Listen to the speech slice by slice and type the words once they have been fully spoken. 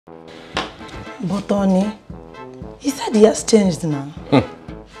But honey, he said he has changed now.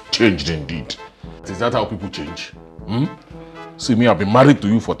 Changed indeed. Is that how people change? See me, I've been married to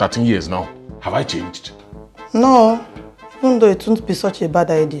you for 13 years now. Have I changed? No, even though it wouldn't be such a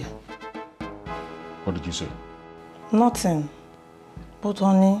bad idea. What did you say? Nothing. But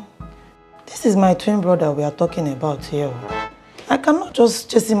honey, this is my twin brother we are talking about here. I cannot just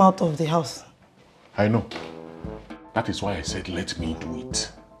chase him out of the house. I know. That is why I said let me do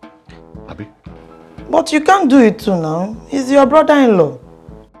it. Abi? But you can't do it too now. He's your brother-in-law.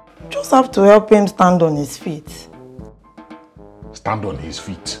 Just have to help him stand on his feet. Stand on his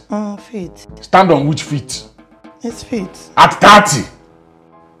feet? Feet. Stand on which feet? His feet. At 30?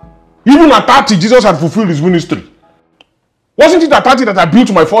 Even at 30, Jesus had fulfilled his ministry. Wasn't it at 30 that I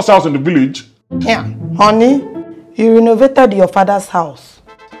built my first house in the village? Yeah, honey, you renovated your father's house.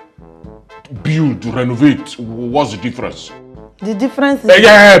 Build, renovate, what's the difference? The difference is...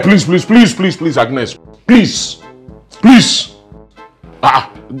 Yeah, please, Agnes. Please.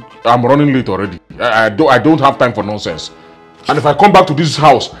 I'm running late already. I don't have time for nonsense. And if I come back to this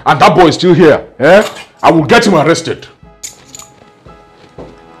house and that boy is still here, I will get him arrested.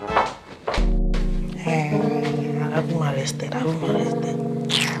 Have him arrested.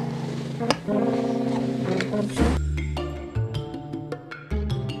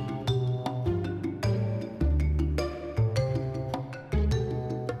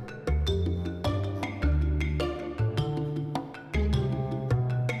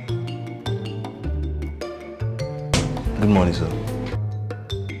 Good morning, sir.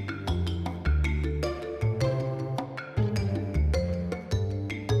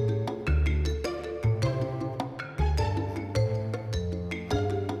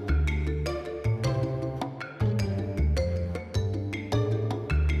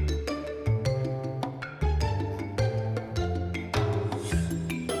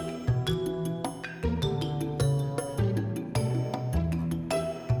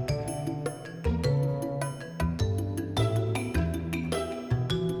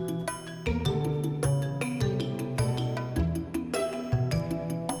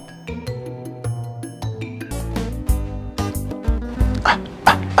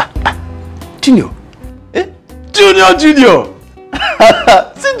 Junior. Junior.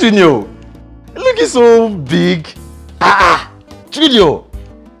 See Junior. Looking so big. Junior.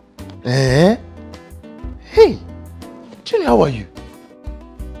 Hey. Junior, how are you?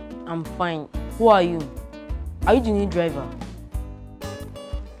 I'm fine. Who are you? Are you the new driver?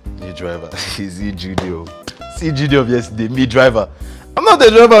 New driver? Is he Junior? See Junior of yesterday, me driver. I'm not the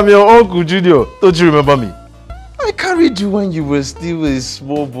driver, I'm your uncle Junior. Don't you remember me? I carried you when you were still a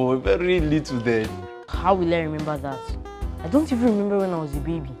small boy, very little then. How will I remember that? I don't even remember when I was a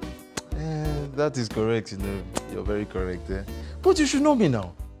baby. That is correct, you know. You're very correct. But you should know me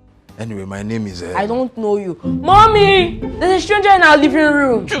now. Anyway, my name is... I don't know you. Mommy! There's a stranger in our living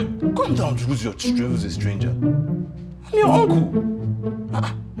room. Calm down. Who's a stranger? I'm your uncle.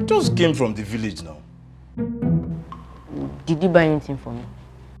 I just came from the village now. Did you buy anything for me?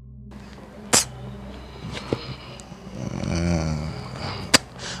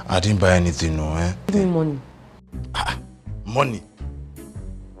 I didn't buy anything, no. Give me money. Money?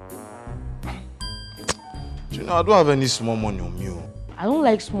 You know, I don't have any small money on me. I don't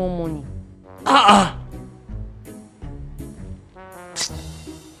like small money.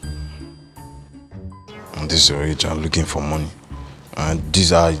 This is rich. I'm looking for money. And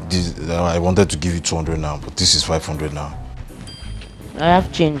I wanted to give you 200 now, but this is 500 now. I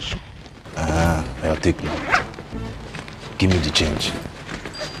have change. I'll take now. Give me the change.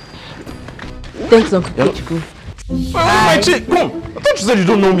 Thanks, Uncle. Yep. You go. My change. Come. I thought you said you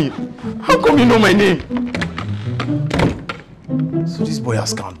don't know me. How come you know my name? So this boy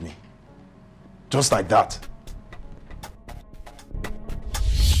has scammed me. Just like that.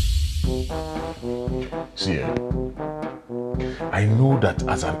 See, I know that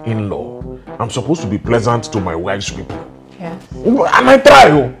as an in-law, I'm supposed to be pleasant to my wife's people. Yes. And I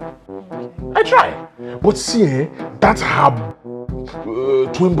try. I try. But see, that's her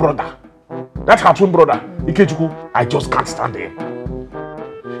twin brother. Ikechuku. I just can't stand him.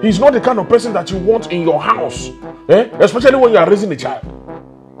 He's not the kind of person that you want in your house. Especially when you are raising a child.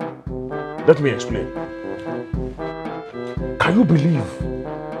 Let me explain. Can you believe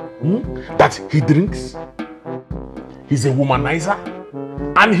that he drinks? He's a womanizer.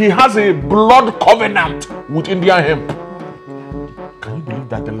 And he has a blood covenant with Indian hemp. Can you believe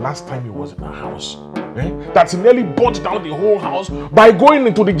that the last time he was in our house, that he nearly burnt down the whole house by going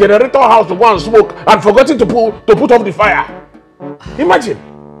into the generator house to go and smoke and forgetting to put off the fire? Imagine.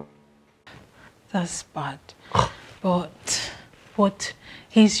 That's bad. But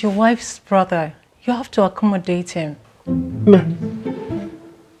He's your wife's brother. You have to accommodate him.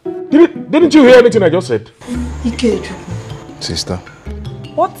 Didn't you hear anything I just said? Sister.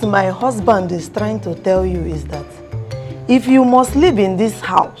 What my husband is trying to tell you is that if you must live in this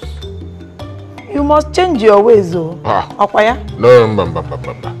house, you must change your ways, oh. Akwaya? No,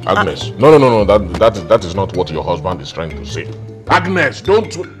 Agnes. No. That is not what your husband is trying to say. Agnes,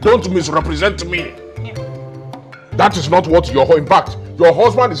 don't misrepresent me. That is not what in fact, your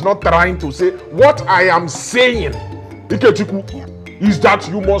husband is not trying to say. What I am saying, Ikechukwu, is that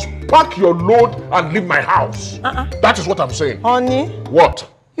you must pack your load and leave my house. That is what I'm saying. Honey. What?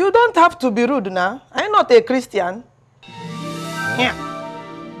 You don't have to be rude now. I'm not a Christian. Yeah.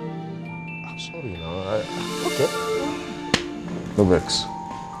 Sorry, no. Okay. No vex.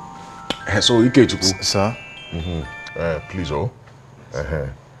 So, Ikechukwu. Sir? Please,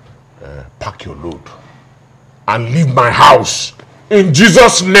 pack your load and leave my house in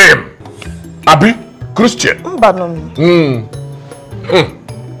Jesus' name. Abi, Christian.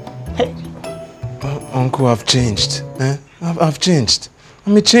 Uncle, I've changed. I've changed.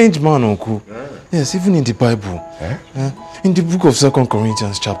 I'm a changed man, Uncle. Yes, even in the Bible. In the book of 2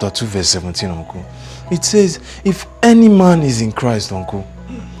 Corinthians chapter 2 verse 17, Uncle. It says, if any man is in Christ, Uncle,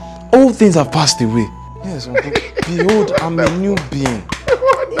 all things have passed away. Yes, Uncle. Behold, I'm a new being.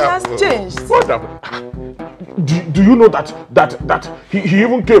 He has changed. What happened? Do you know that he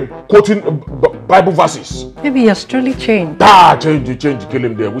even came quoting Bible verses? Maybe he has truly changed. Change, kill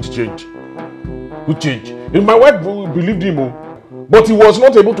him there. Which change? Which change? And my wife believed him, but he was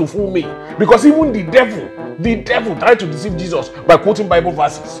not able to fool me because even the devil tried to deceive Jesus by quoting Bible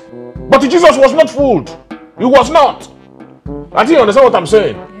verses. But Jesus was not fooled. He was not. I think you understand what I'm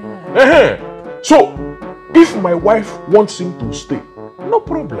saying. Yeah. So, if my wife wants him to stay, no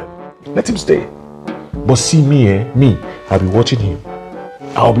problem. Let him stay. But see me, I'll be watching him.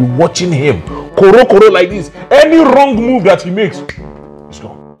 I'll be watching him. Koro like this. Any wrong move that he makes, it's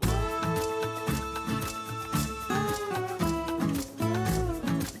gone.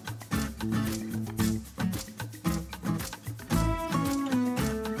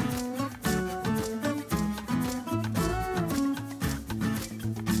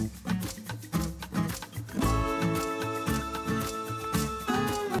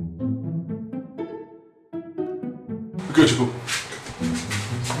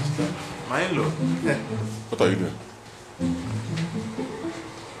 My in-law. What are you doing?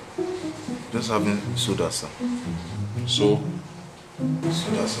 Just having soda, sir. So?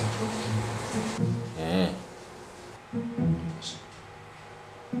 Soda, sir.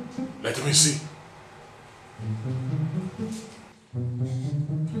 Let me see.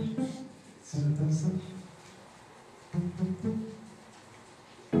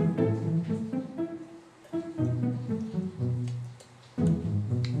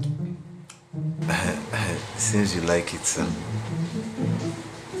 Seems you like it, sir.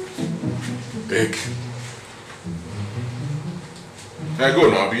 Take. Now go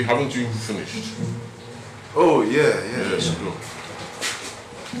now, Abby. Haven't you finished? Oh, yeah. Yes, go.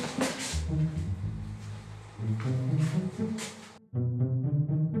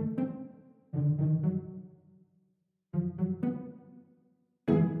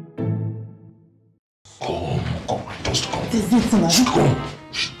 Come, just come. Just come.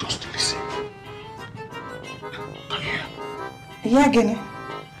 Just listen. Can you hear? Yeah, Gene.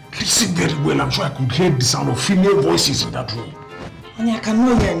 Listen very well. I'm sure I could hear the sound of female voices in that room. Honey, I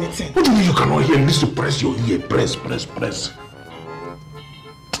cannot hear anything. What do you mean you cannot hear? Listen, press your ear. Press.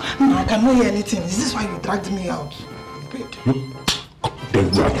 No, I cannot hear anything. Is this why you dragged me out? Wait. Then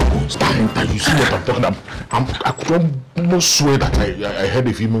where are you going? Stand. You see what I'm talking about? I could almost swear that I heard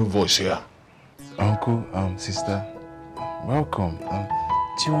a female voice here. Uncle, sister, welcome.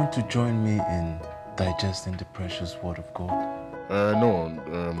 Do you want to join me in digesting the precious word of God? No,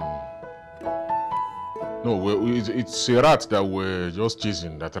 it's a rat that we're just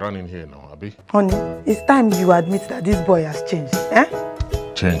chasing that ran in here now, Abi. Honey, it's time you admit that this boy has changed, eh?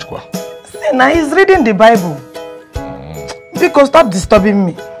 Change, quoi? See, now he's reading the Bible. Because stop disturbing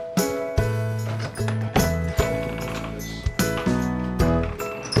me.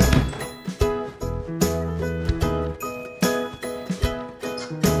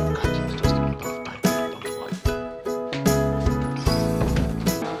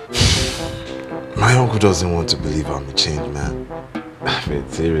 My uncle doesn't want to believe I'm a changed man. I mean,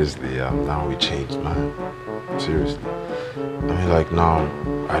 seriously, now we changed, man. Seriously. I mean, like now,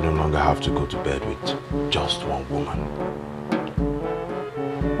 I no longer have to go to bed with just one woman.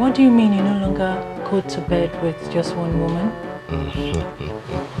 What do you mean you no longer go to bed with just one woman?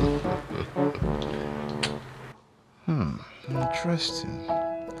 Interesting.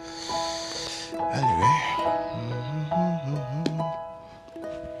 Anyway.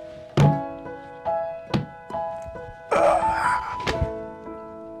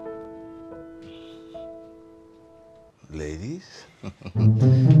 Ladies,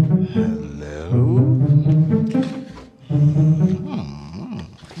 hello.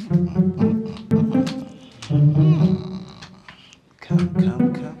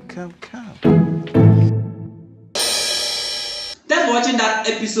 Come. Thanks for watching that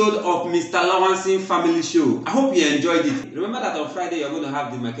episode of Mr. Lawanson Family Show. I hope you enjoyed it. Remember that on Friday you're going to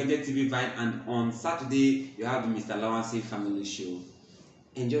have the markangeltv Vine, and on Saturday you have the Mr. Lawanson Family Show.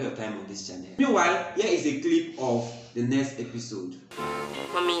 Enjoy your time on this channel. Meanwhile, here is a clip of the next episode.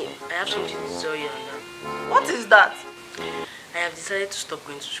 Mommy, I have something to tell you now. What is that? I have decided to stop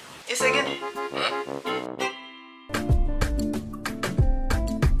going to school. It's again.